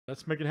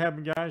Let's make it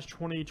happen, guys.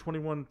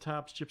 2021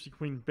 Topps Gypsy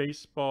Queen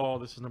Baseball.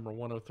 This is number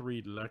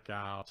 103. Look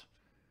out.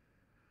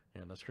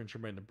 And let's screen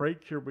share right in the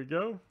break. Here we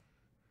go.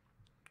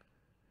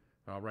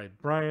 All right,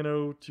 Brian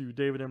O to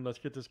David M. Let's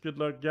get this. Good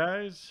luck,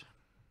 guys.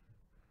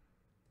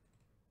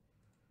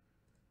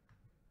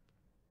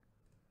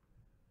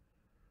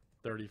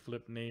 $30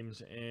 flip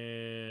names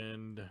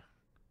and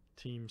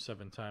team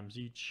 7 times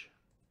each.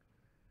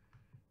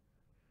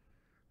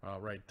 All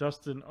right,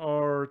 Dustin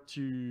R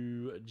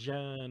to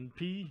John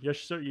P. Yes,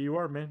 sir, you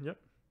are, man. Yep.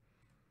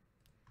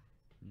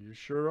 You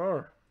sure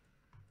are.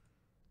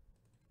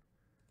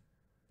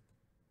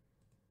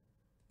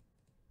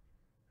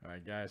 All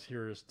right, guys,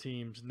 here is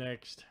teams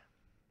next.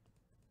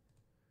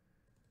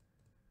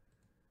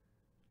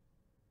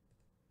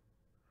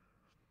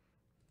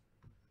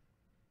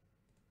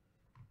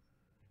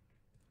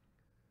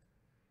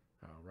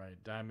 All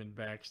right,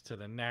 Diamondbacks to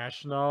the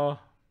National.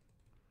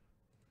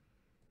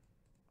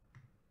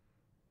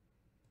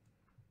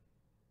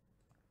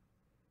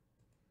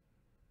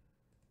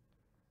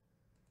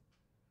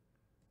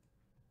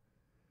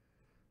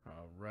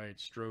 All right,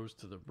 Stros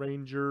to the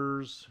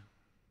Rangers.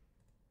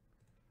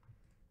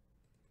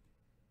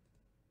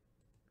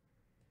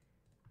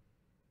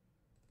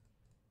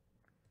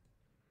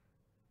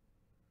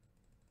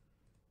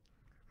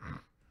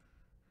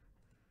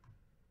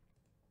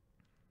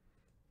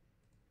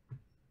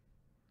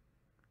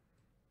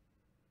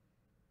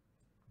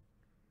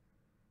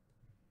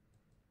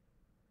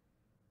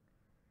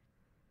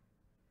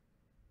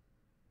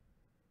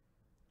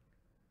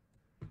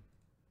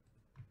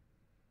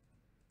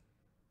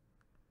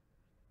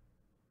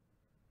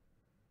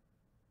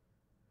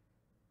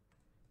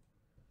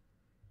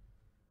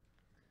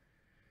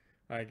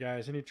 All right,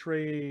 guys, any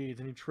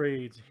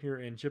trades here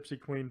in Gypsy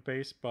Queen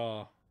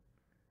Baseball?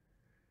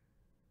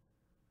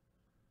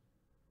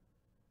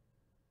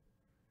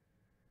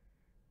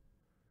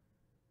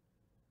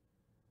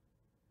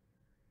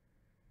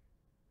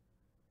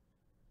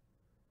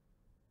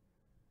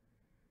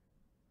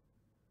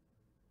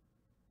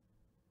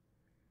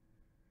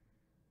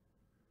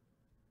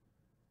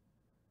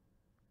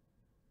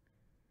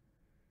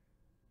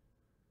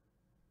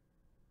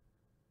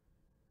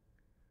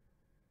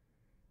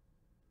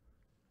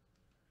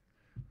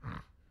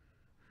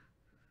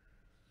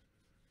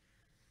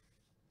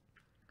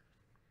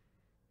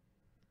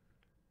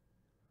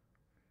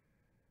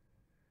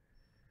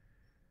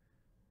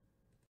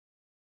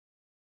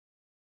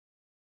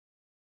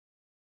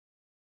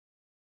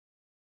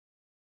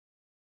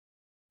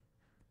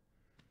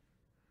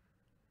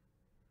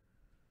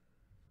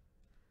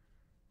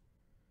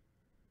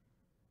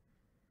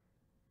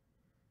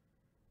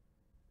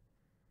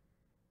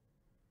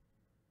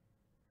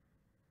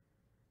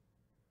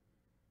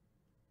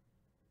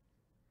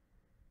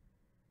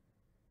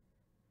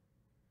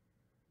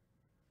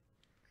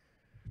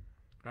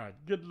 All right,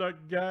 good luck,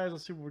 guys.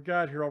 Let's see what we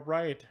got here. All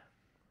right.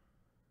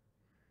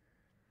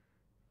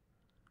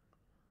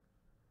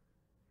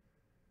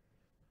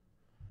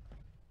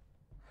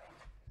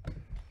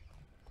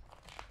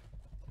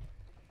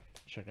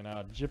 Checking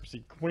out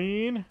Gypsy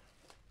Queen.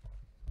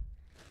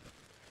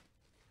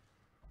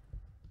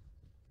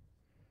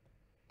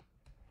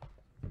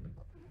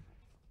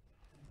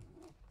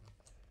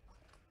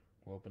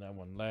 We'll open that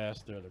one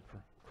last. There are the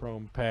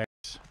chrome packs.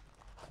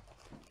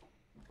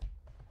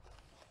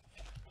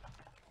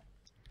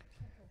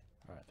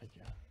 All right, thank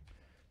you.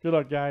 Good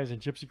luck, guys, in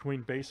Gypsy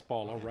Queen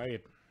Baseball. All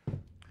right.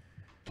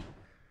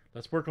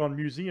 Let's work on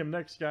museum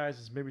next, guys.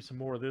 There's maybe some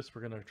more of this.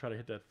 We're going to try to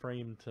hit that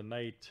frame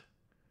tonight.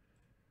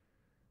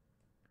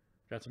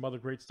 Got some other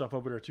great stuff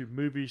over there, too.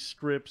 Movie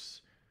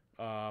scripts,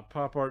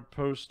 pop art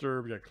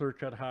poster. We got clear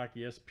cut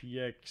hockey,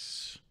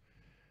 SPX.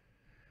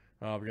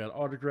 We got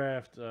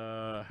autographed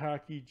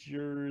hockey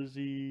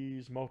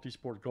jerseys,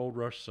 multi-sport gold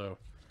rush, so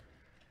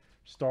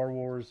Star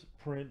Wars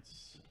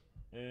prints,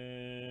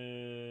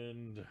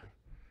 and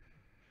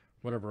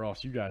whatever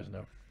else you guys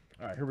know.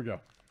 All right, here we go.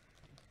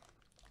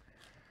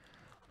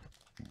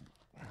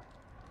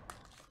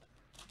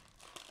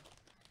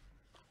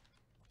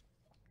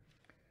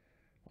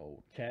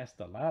 Oh,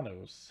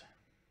 Castellanos.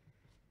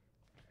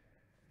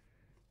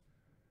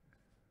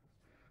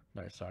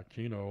 Nice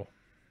Aquino.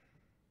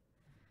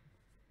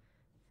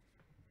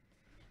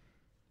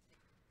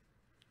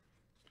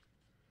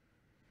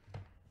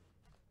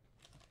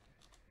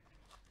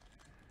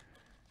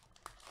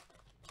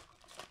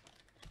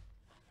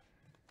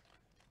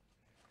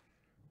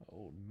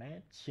 Oh,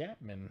 Matt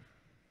Chapman.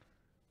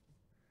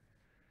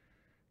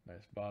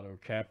 Nice Votto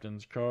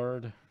captain's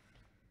card.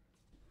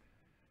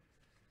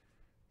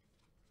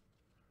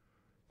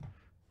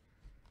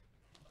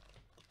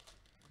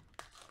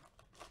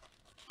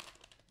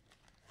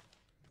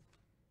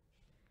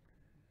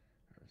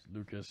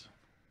 Lucas,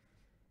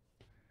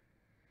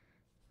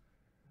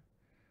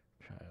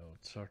 Kyle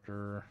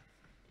Tucker.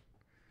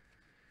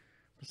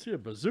 Let's see a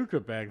bazooka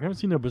bag. I haven't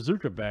seen no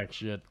bazooka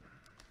backs yet.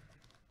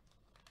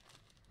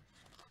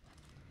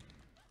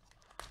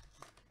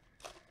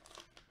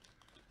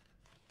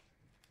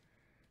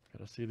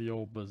 Gotta see the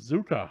old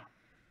bazooka.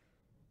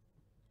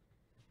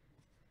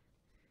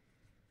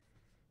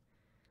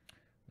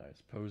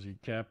 Nice Posey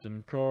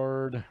captain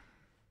card.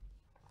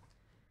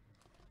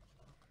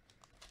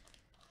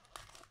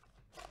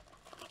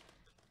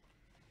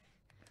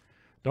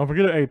 Don't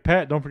forget, hey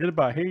Pat, don't forget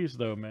about Hayes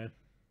though, man.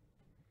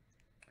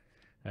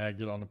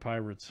 Get on the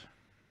Pirates.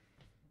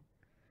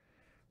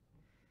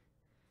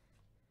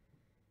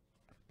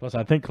 Plus,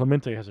 I think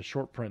Clemente has a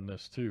short print in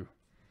this too.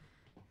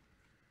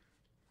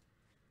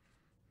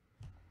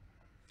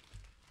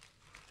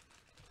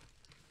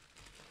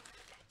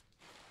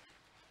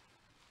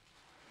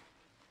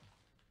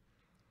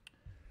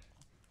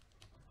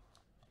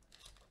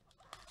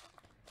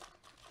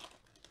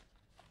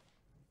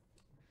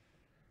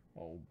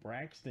 Oh,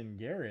 Braxton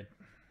Garrett.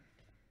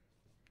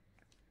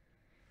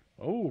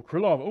 Oh,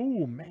 Krylov.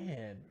 Oh,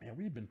 man,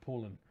 we've been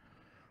pulling.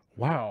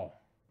 Wow.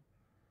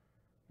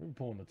 We've been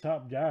pulling the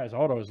top guys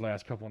autos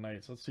last couple of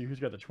nights. Let's see who's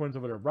got the Twins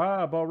over there.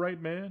 Rob, all right,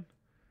 man.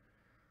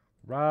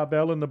 Rob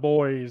L and the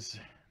boys.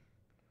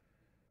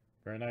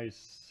 Very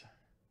nice.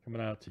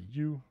 Coming out to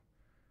you.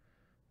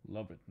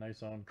 Love it.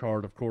 Nice on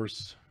card, of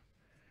course.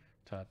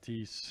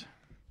 Tatis.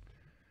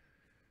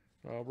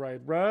 All right,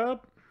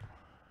 Rob.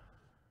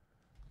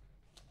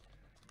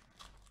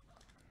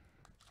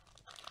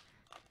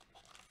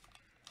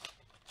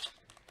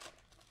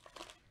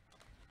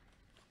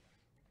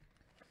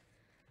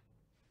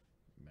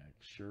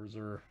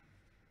 Scherzer,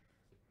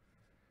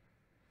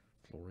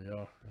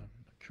 Floria,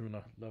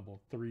 Acuna, level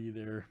 3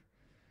 there.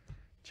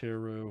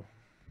 Taro.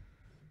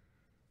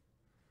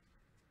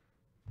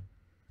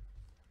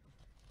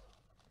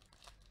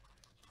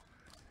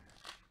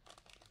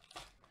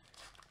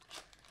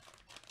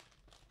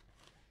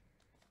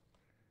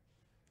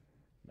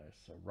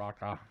 Nice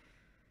Rocca.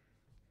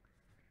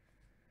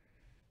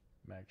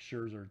 Max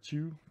Scherzer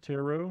 2,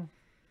 Taro.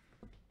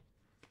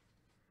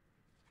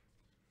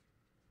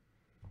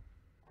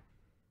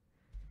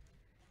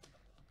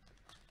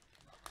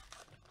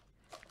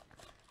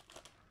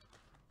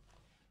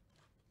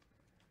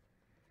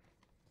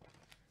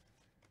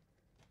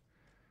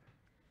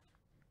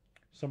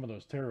 Some of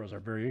those Taros are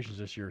variations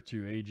this year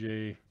too.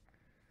 AJ.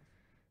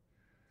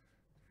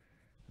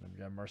 And we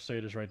got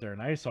Mercedes right there.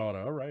 Nice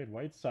auto. All right,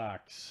 White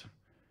Sox.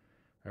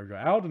 There we go.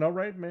 Alden, all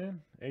right,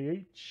 man.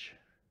 AH.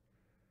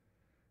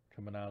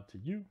 Coming out to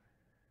you.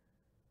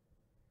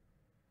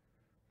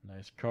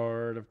 Nice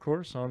card, of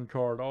course. On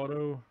card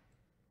auto.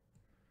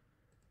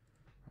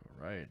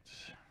 All right.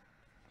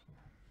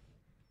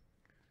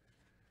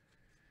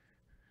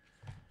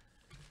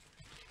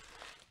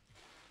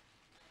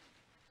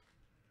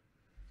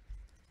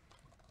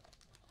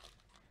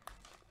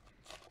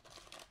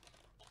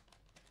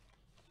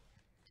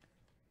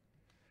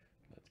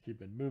 Let's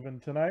keep it moving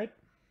tonight.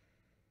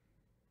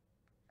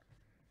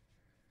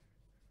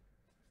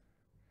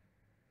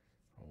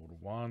 Old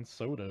Juan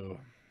Soto.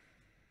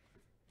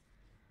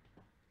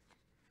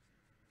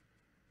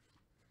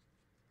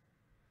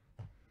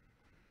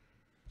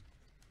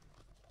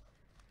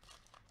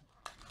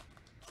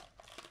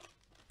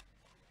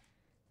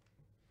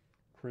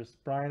 Chris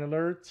Bryant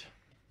alert.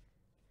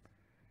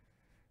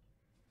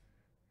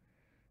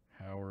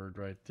 Howard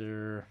right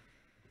there.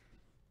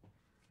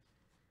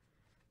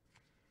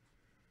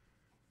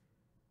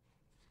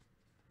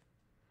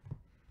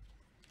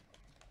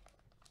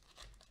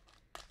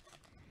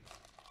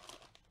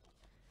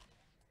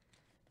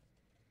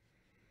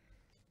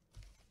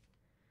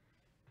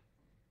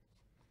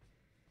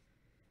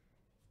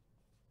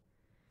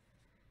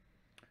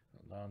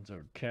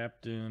 Alonso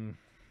captain.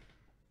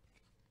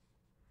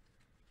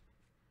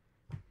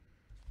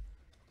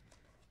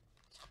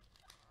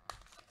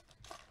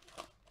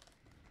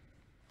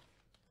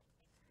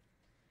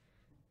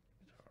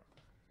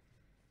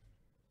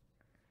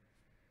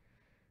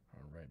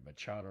 All right,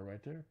 Machado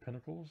right there.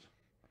 Pinnacles.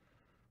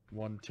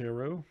 1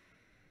 Taro.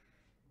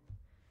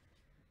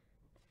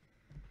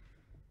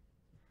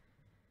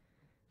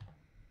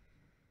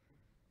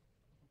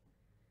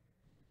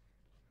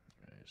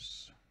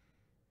 Nice.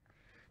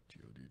 TOD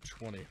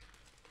 20.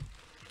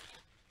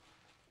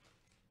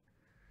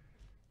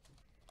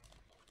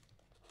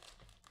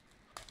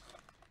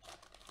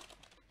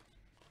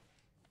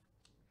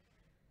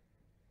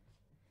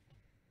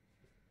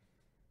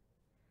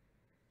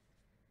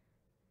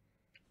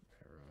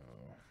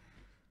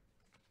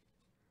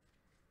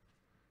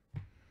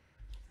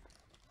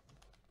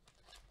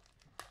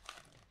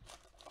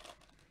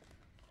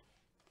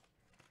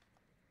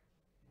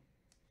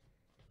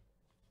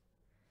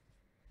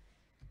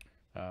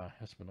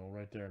 Espinal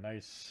right there.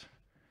 Nice.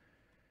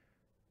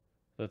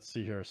 Let's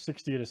see here.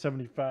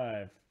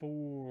 60/75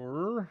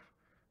 for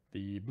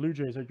the Blue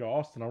Jays. There you go.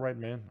 Austin. All right,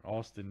 man.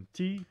 Austin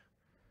T.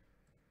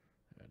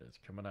 That is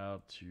coming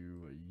out to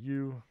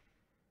you.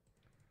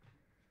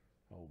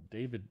 Oh,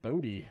 David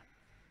Bodie.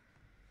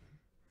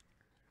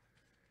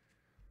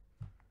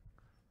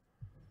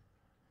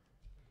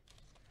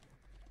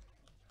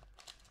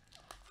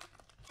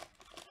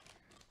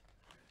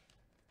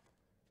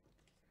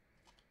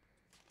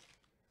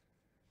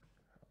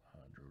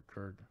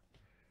 Kirk.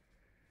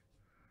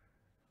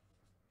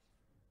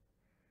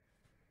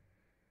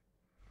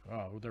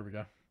 Oh, there we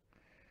go.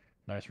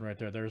 Nice one right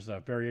there. There's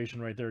that variation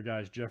right there,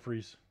 guys.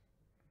 Jeffries.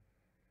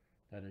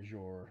 That is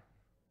your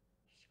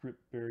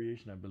script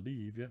variation, I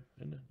believe. Yep,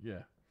 isn't it?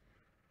 Yeah.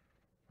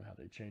 How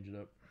they change it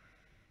up.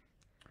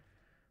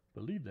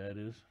 Believe that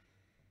is.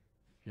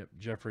 Yep,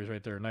 Jeffries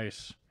right there.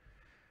 Nice.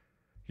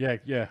 Yeah.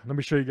 Let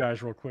me show you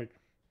guys real quick.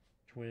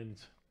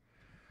 Twins.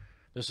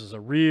 This is a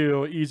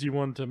real easy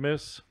one to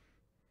miss.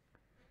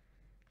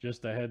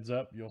 Just a heads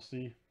up, you'll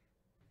see.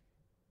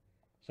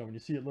 So when you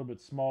see it a little bit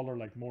smaller,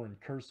 like more in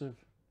cursive,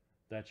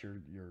 that's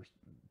your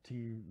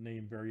team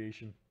name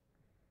variation.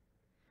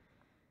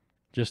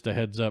 Just a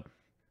heads up.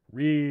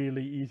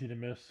 Really easy to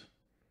miss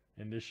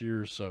in this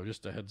year, so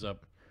just a heads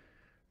up.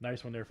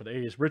 Nice one there for the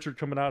A's. Richard,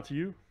 coming out to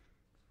you.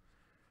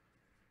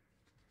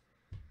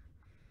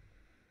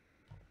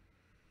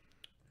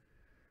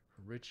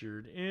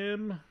 Richard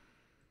M.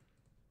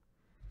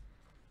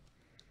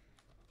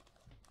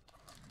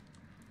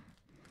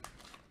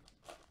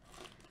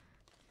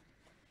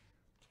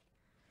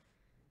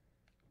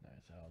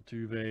 Nice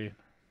Altuve.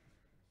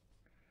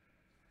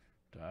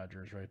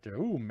 Dodgers right there.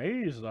 Ooh,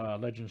 Mays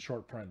Legend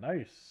short print.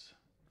 Nice.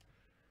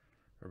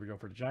 There we go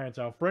for the Giants.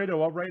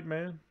 Alfredo, all right,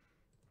 man.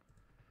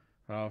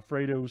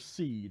 Alfredo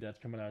C. That's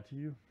coming out to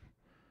you.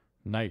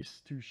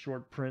 Nice. 2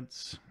 short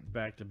prints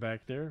back to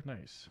back there.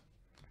 Nice.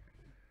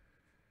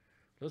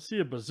 Let's see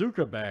a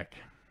bazooka back.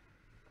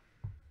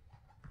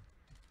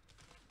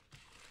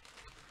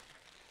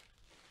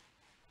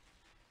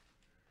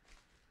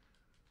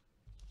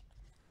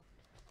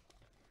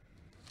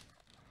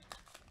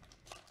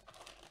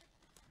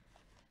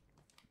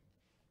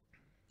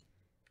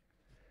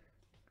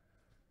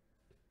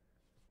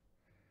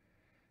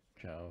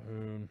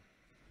 Calhoun.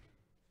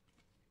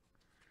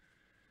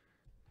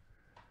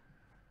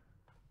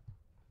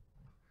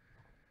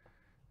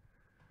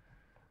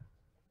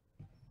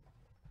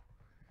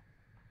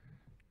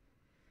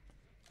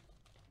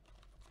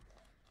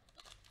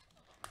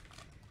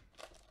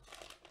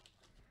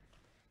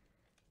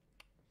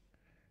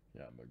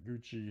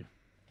 Yamaguchi.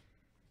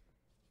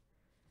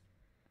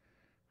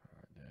 All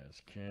right,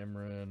 that's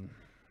Cameron.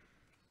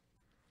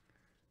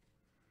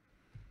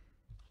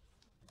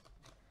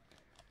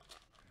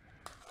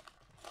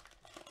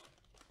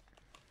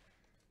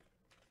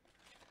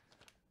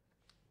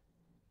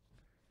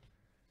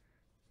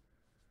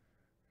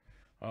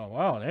 Oh,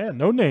 wow. Man,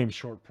 no name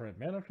short print,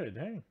 man. Okay,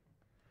 dang.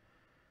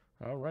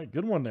 All right,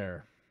 good one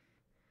there.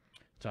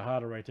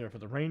 Tejada right there for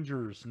the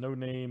Rangers. No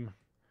name.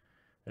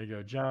 There you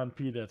go. John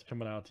P. That's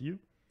coming out to you.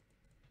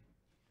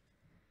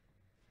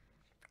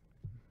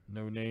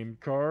 No name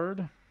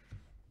card.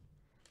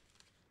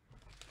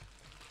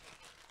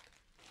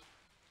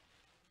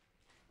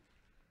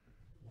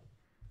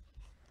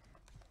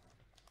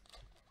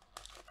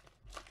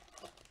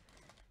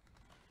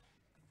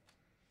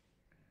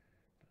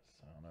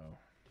 Desano.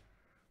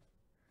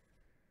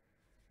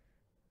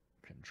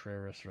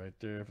 Contreras right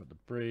there for the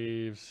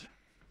Braves.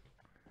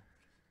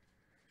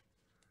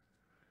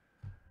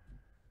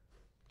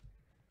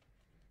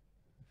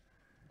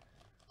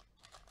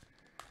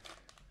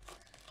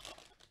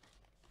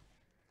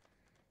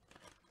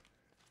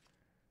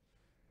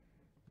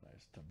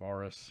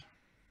 Tavares.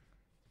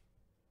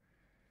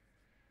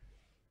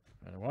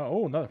 And wow,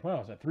 oh, another, wow,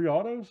 is that 3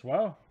 autos?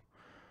 Wow.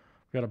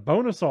 We got a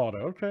bonus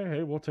auto. Okay,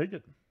 hey, we'll take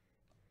it.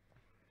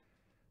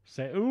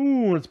 Say,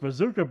 ooh, it's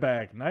bazooka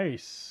back.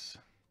 Nice.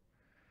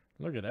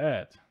 Look at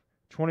that.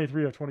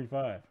 23 of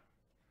 25.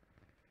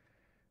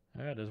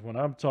 That is what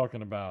I'm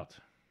talking about.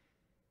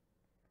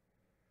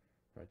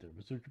 Right there,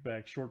 bazooka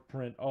back, short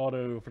print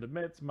auto for the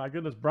Mets. My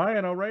goodness,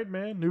 Brian, all right,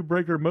 man. New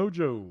breaker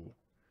mojo.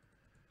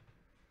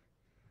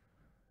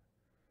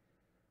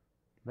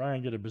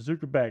 Ryan get a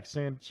bazooka back.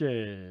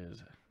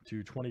 Sanchez,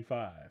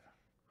 225.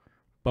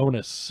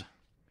 Bonus.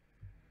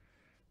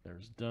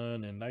 There's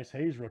Dunn and nice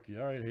Hayes rookie.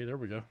 All right, hey, there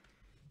we go.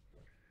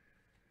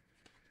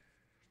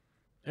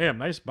 Damn,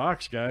 nice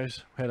box,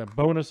 guys. Had a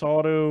bonus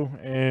auto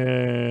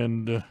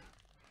and a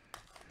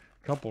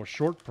couple of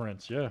short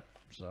prints, yeah.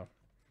 So,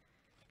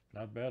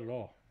 not bad at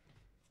all.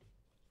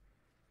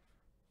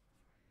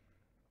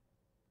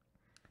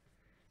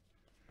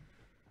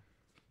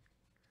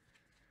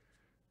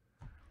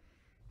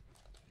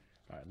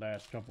 All right,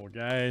 last couple of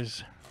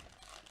guys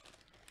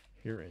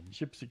here at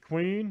Gypsy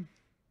Queen.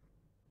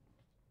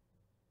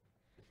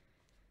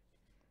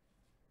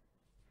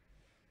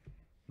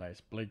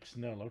 Nice Blake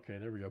Snell. Okay,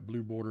 there we go.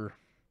 Blue border.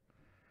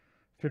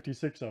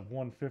 56 of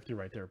 150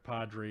 right there.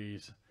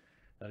 Padres.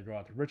 That'll go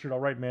out to Richard. All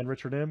right, man.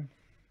 Richard M.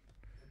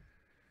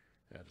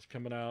 That is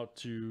coming out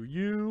to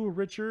you,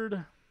 Richard.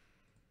 All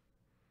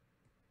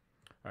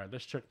right,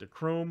 let's check the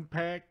Chrome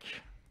pack.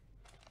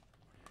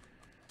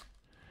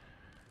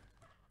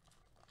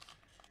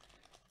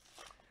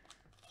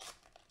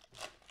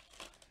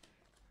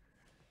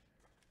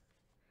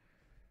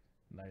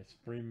 Nice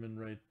Freeman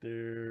right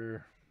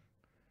there.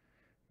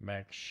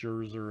 Max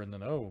Scherzer, and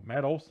then, oh,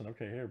 Matt Olson.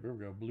 Okay, here we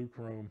go. Blue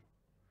Chrome.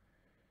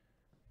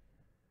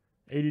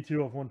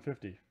 82 of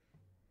 150.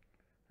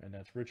 And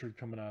that's Richard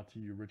coming out to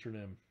you, Richard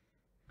M.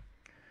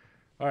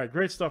 All right,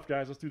 great stuff,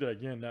 guys. Let's do that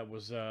again. That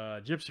was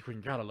Gypsy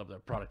Queen. God, I love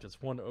that product. It's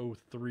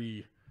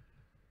 103.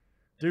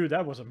 Dude,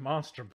 that was a monster